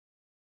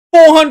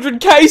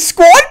400K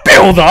squad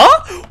builder?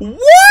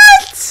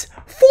 What?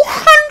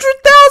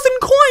 400,000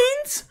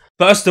 coins?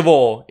 First of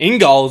all, in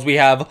goals, we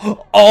have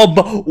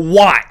Ob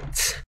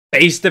White.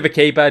 Beast of a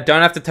keeper.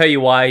 Don't have to tell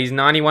you why. He's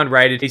 91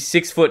 rated. He's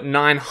 6 foot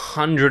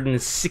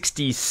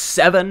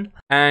 967.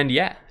 And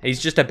yeah,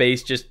 he's just a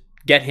beast. Just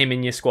get him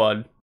in your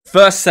squad.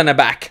 First centre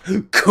back,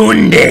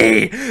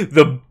 Koundé,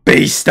 the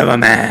beast of a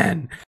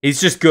man. He's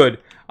just good.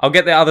 I'll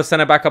get the other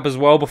centre back up as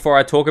well before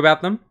I talk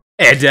about them.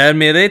 Eder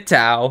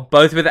Militao,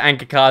 both with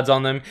anchor cards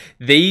on them.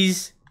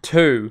 These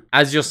two,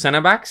 as your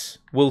centre backs,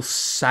 will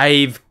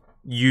save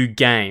you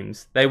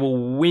games. They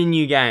will win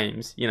you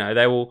games. You know,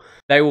 they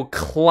will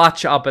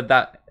clutch up at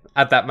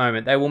that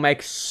moment. They will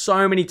make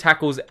so many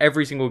tackles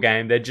every single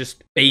game. They're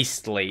just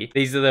beastly.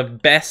 These are the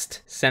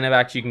best centre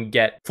backs you can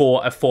get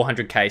for a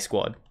 400K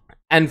squad.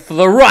 And for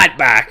the right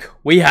back,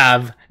 we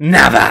have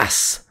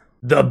Navas,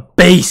 the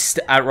beast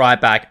at right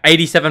back.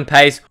 87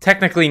 pace,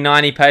 technically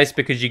 90 pace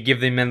because you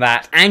give them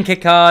that anchor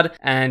card.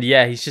 And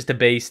yeah, he's just a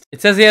beast. It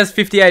says he has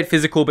 58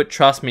 physical, but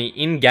trust me,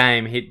 in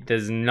game, he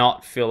does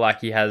not feel like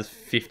he has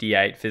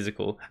 58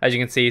 physical. As you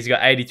can see, he's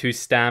got 82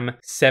 stam,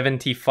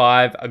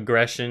 75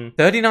 aggression,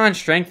 39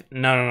 strength.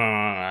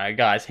 No,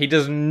 guys. He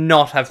does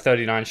not have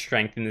 39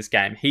 strength in this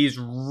game. He's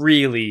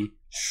really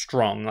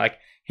strong. Like,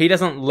 he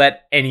doesn't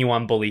let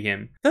anyone bully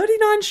him.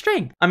 39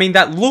 strength. I mean,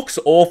 that looks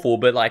awful,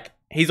 but like,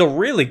 he's a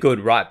really good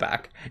right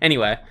back.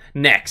 Anyway,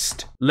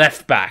 next,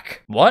 left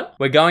back. What?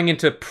 We're going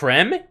into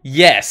Prem?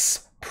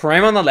 Yes,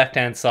 Prem on the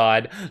left-hand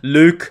side.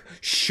 Luke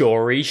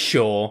Shorey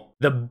Shaw,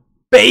 the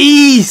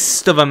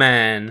beast of a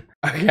man.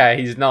 Okay,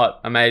 he's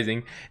not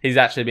amazing. He's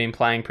actually been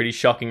playing pretty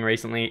shocking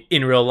recently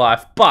in real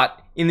life.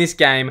 But in this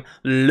game,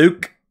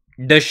 Luke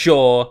the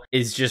Shaw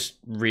is just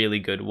really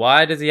good.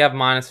 Why does he have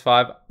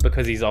 -5?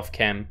 Because he's off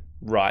chem.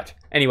 Right.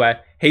 Anyway,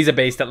 he's a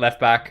beast at left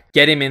back.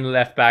 Get him in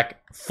left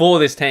back for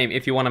this team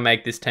if you want to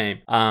make this team.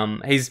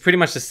 He's pretty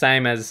much the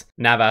same as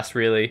Navas,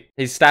 really.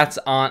 His stats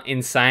aren't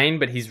insane,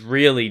 but he's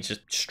really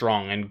just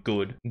strong and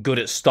good. Good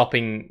at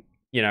stopping,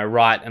 you know,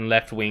 right and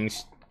left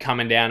wings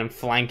coming down and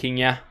flanking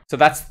you. So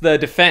that's the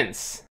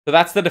defense.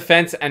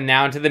 And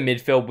now into the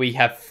midfield, we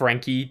have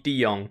Frankie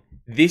de Jong.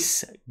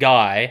 This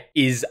guy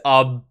is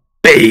a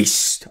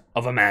beast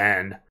of a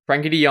man.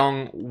 Frankie de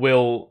Jong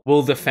will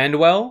defend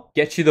well,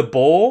 get you the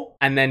ball,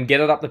 and then get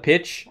it up the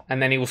pitch,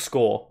 and then he will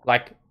score.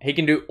 Like, he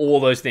can do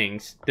all those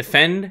things.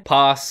 Defend,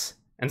 pass,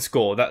 and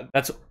score.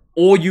 That's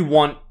all you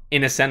want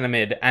in a centre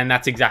mid, and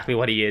that's exactly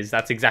what he is.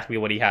 That's exactly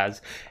what he has.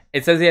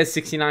 It says he has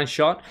 69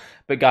 shot,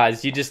 but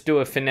guys, you just do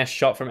a finesse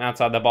shot from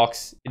outside the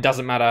box. It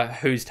doesn't matter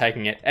who's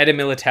taking it. Eder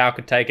Militao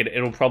could take it.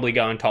 It'll probably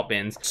go in top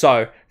bins.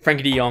 So,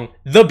 Frankie de Jong,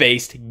 the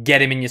beast, get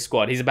him in your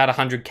squad. He's about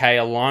 100K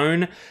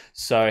alone,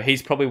 so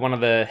he's probably one of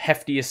the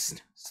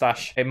heftiest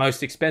 /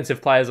 most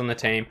expensive players on the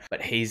team,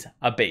 but he's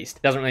a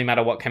beast. Doesn't really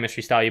matter what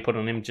chemistry style you put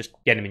on him, just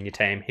get him in your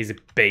team. He's a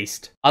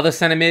beast. Other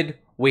centre mid,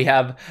 we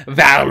have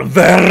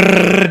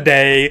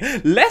Valverde.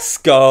 Let's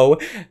go.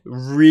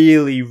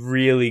 Really,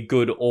 really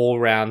good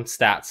all-round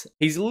stats.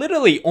 He's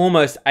literally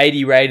almost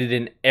 80 rated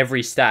in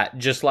every stat,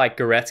 just like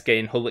Goretzka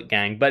in Hullet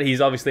Gang, but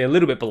he's obviously a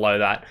little bit below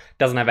that.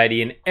 Doesn't have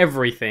 80 in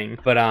everything,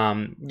 but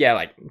yeah,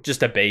 like,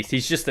 just a beast.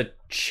 He's just a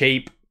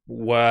cheap,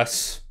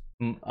 worse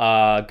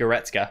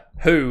Goretzka,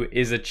 who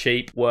is a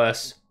cheap,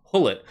 worse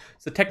Hullet.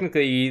 So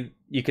technically,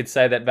 you could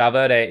say that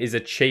Valverde is a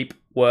cheap,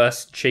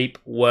 worse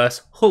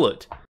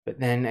Hullet. But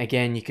then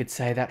again, you could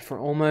say that for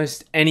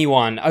almost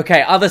anyone.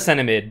 Okay, other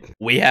centre mid.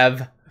 We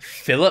have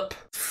Philip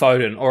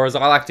Foden, or as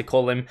I like to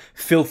call him,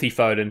 Filthy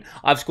Foden.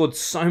 I've scored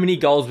so many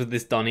goals with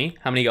this Donny.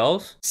 How many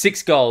goals?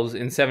 6 goals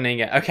in 17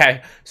 games.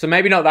 Okay, so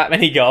maybe not that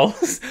many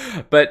goals,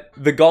 but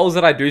the goals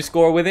that I do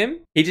score with him,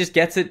 he just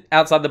gets it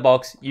outside the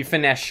box. You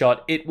finesse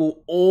shot. It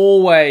will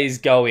always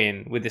go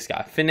in with this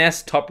guy.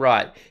 Finesse top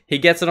right. He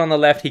gets it on the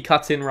left. He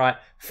cuts in right.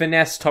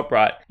 Finesse top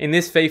right. In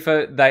this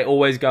FIFA, they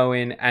always go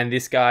in, and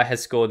this guy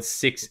has scored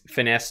 6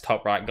 finesse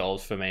top right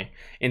goals for me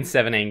in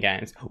 17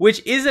 games,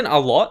 which isn't a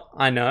lot,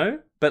 I know.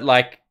 But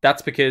like,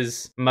 that's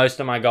because most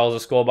of my goals are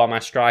scored by my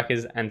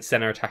strikers and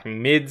center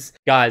attacking mids.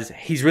 Guys,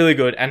 he's really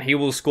good and he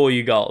will score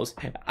you goals.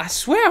 I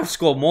swear I've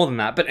scored more than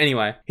that, but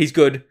anyway, he's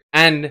good.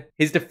 And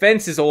his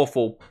defense is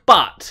awful,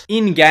 but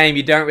in game,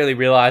 you don't really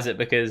realize it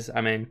because,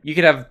 I mean, you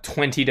could have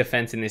 20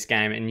 defense in this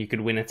game and you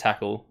could win a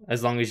tackle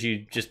as long as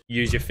you just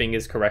use your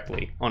fingers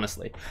correctly,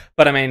 honestly.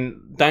 But I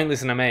mean, don't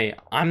listen to me.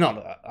 I'm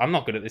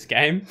not good at this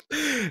game.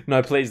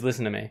 No, please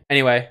listen to me.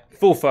 Anyway,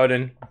 full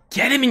Foden,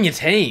 get him in your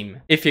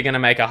team if you're going to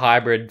make a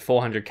hybrid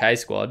 400K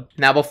squad.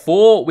 Now,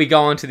 before we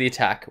go on to the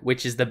attack,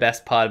 which is the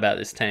best part about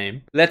this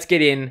team, let's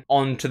get in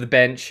onto the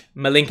bench.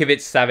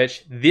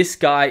 Milinkovic-Savic, this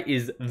guy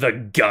is the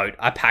GOAT.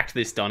 I packed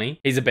this Donny.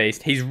 He's a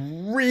beast. He's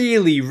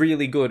really,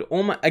 really good.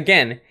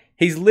 Again,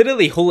 he's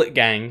literally Hullet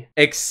Gang,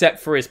 except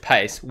for his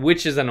pace,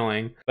 which is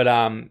annoying. But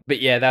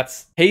yeah,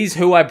 he's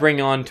who I bring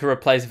on to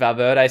replace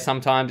Valverde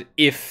sometimes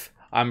if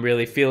I'm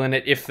really feeling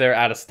it. If they're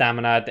out of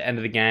stamina at the end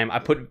of the game, I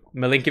put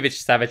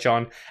Milinkovic-Savic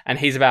on, and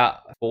he's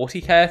about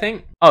 40K, I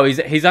think. Oh,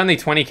 he's only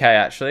 20K,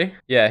 actually.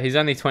 Yeah, he's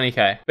only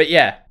 20K. But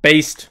yeah,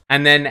 beast.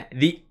 And then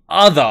the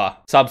other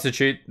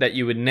substitute that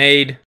you would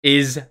need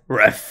is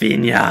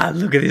Rafinha.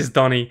 Look at this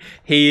Donny.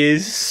 He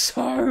is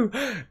so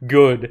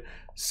good.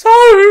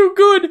 So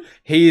good.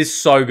 He is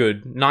so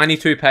good.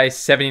 92 pace,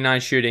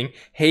 79 shooting.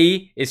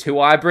 He is who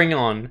I bring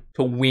on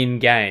to win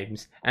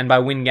games. And by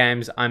win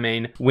games, I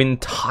mean win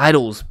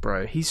titles,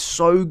 bro. He's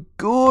so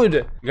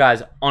good.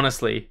 Guys,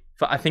 honestly,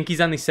 I think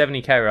he's only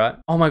 70k, right?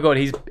 Oh my god,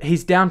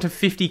 he's down to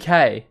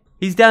 50k.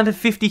 He's down to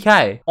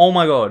 50k. Oh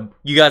my god.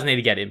 You guys need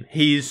to get him.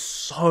 He is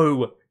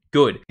so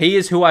good. He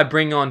is who I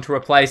bring on to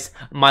replace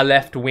my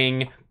left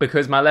wing,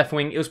 because my left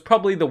wing, it was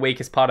probably the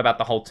weakest part about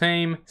the whole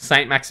team,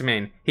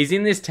 Saint-Maximin. He's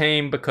in this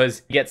team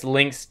because he gets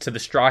links to the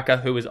striker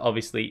who is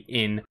obviously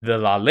in the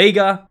La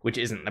Liga, which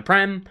isn't the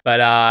Prem,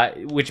 but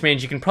which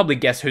means you can probably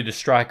guess who the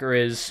striker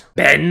is.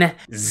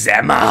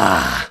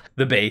 Benzema,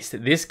 the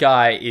beast. This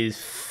guy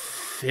is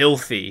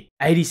filthy.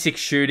 86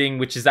 shooting,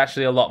 which is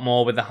actually a lot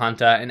more with the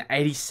Hunter, and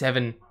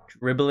 87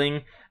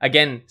 dribbling.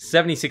 Again,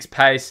 76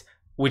 pace,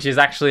 which is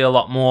actually a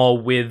lot more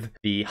with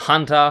the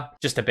Hunter.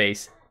 Just a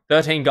beast.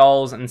 13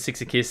 goals and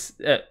 6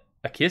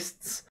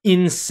 assists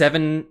in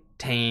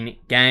 17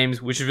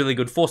 games, which is really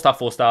good. 4-star,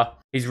 4-star.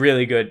 He's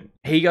really good.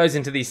 He goes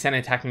into the center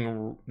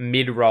attacking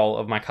mid role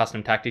of my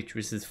custom tactics,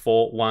 which is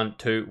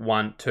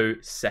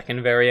 4-1-2-1-2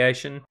 second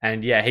variation.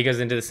 And yeah, he goes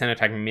into the center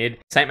attacking mid.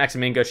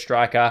 Saint-Maximin goes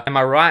striker. And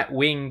my right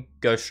wing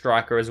goes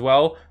striker as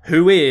well,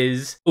 who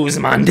is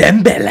Ousmane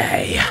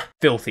Dembele.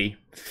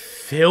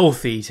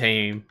 Filthy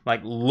team.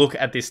 Like, look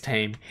at this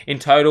team. In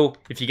total,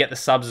 if you get the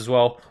subs as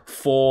well,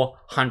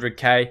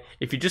 400k.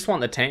 If you just want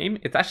the team,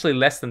 it's actually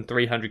less than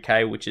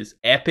 300k, which is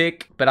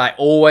epic. But I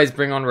always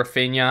bring on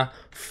Rafinha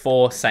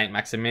for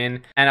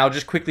Saint-Maximin. And I'll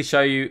just quickly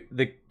show you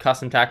the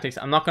custom tactics.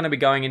 I'm not going to be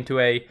going into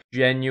a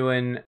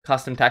genuine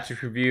custom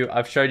tactics review.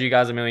 I've showed you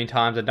guys a million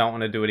times. I don't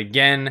want to do it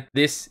again.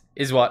 This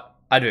is what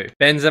I do.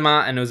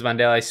 Benzema and Ousmane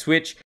Dembele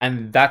switch,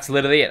 and that's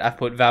literally it. I've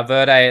put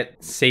Valverde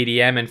at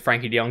CDM and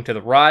Frankie de Jong to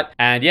the right,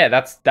 and yeah,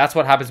 that's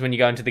what happens when you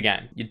go into the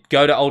game. You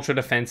go to ultra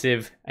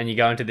defensive, and you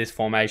go into this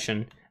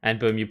formation, and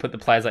boom, you put the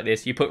players like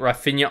this. You put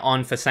Rafinha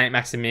on for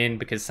Saint-Maximin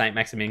because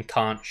Saint-Maximin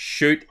can't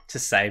shoot to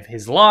save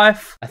his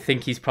life. I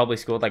think he's probably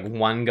scored like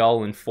 1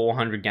 goal in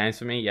 400 games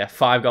for me. Yeah,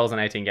 5 goals in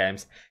 18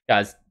 games.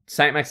 Guys,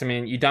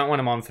 Saint-Maximin, you don't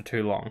want him on for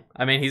too long.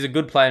 I mean, he's a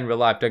good player in real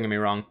life, don't get me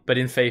wrong. But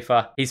in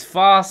FIFA, he's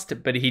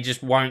fast, but he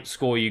just won't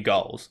score you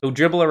goals. He'll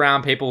dribble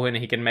around people and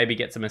he can maybe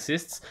get some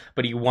assists,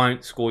 but he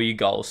won't score you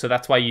goals. So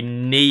that's why you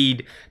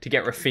need to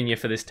get Rafinha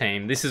for this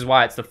team. This is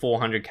why it's the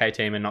 400k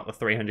team and not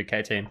the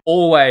 300k team.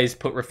 Always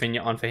put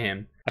Rafinha on for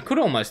him. I could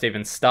almost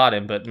even start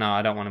him, but no,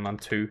 I don't want him on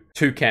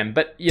 2chem.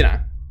 But, you know,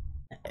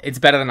 it's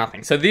better than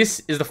nothing. So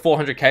this is the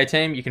 400k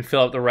team. You can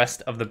fill up the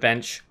rest of the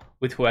bench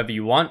with whoever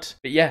you want.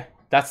 But yeah,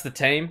 that's the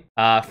team.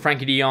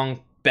 Frankie de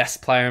Jong,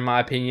 best player in my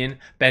opinion.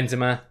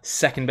 Benzema,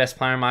 second best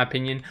player in my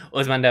opinion.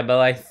 Ousmane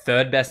Dembele,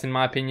 third best in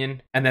my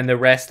opinion. And then the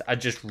rest are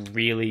just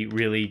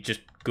really just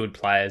good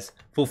players.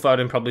 Phil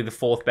Foden, probably the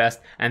fourth best.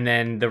 And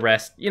then the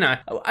rest, you know,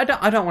 I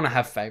don't want to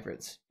have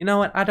favorites. You know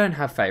what? I don't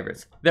have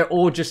favorites. They're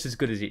all just as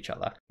good as each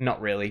other. Not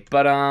really.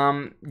 But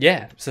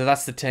yeah, so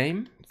that's the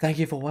team. Thank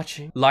you for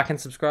watching. Like and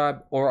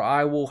subscribe, or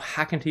I will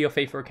hack into your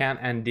FIFA account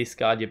and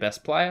discard your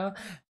best player.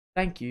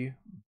 Thank you.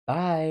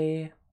 Bye.